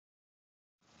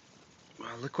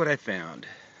Look what I found.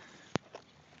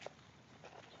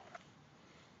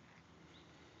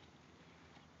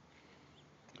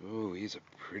 Oh, he's a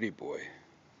pretty boy.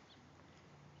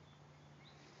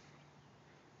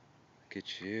 Look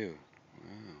at you.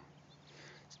 Wow.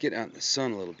 Let's get out in the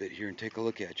sun a little bit here and take a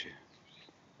look at you.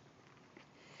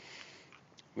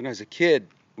 When I was a kid,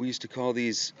 we used to call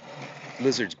these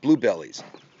lizards bluebellies.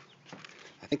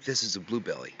 I think this is a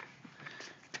bluebelly.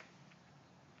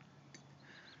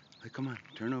 Hey, come on,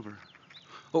 turn over.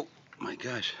 Oh my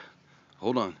gosh.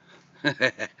 Hold on.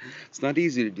 It's not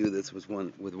easy to do this with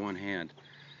one hand.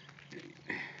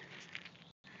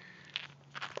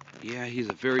 Yeah, he's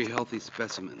a very healthy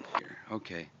specimen here.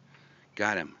 Okay,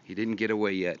 got him. He didn't get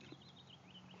away yet.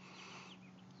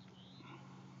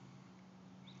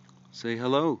 Say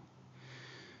hello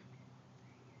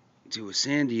to a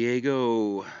San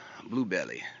Diego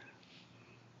bluebelly.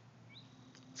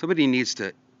 Somebody needs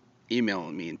to email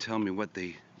me and tell me what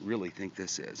they really think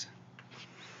this is.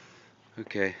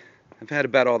 Okay, I've had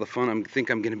about all the fun I think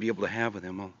I'm going to be able to have with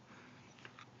him. I'll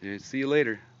see you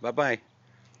later. Bye-bye.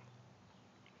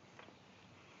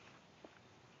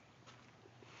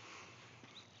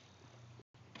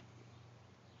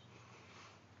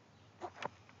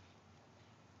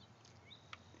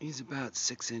 He's about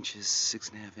 6 inches,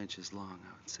 6.5 inches long,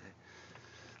 I would say.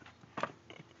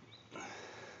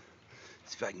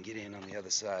 See if I can get in on the other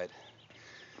side.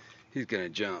 He's gonna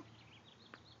jump.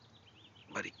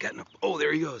 But he got up. Oh,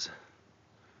 there he goes.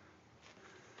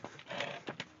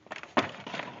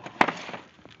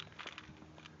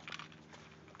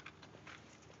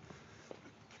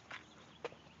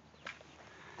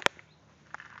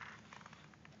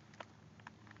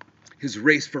 His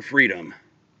race for freedom.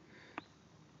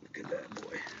 Look at that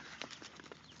boy.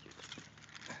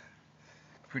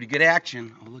 Pretty good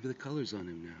action. Oh, look at the colors on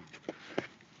him now.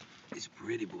 He's a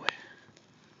pretty boy.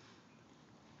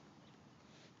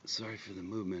 Sorry for the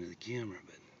movement of the camera,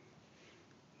 but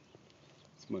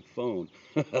it's my phone.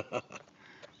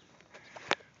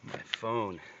 My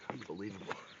phone.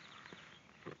 Unbelievable.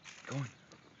 Go on.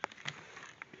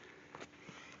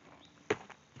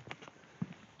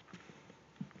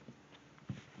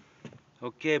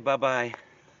 Okay, bye-bye.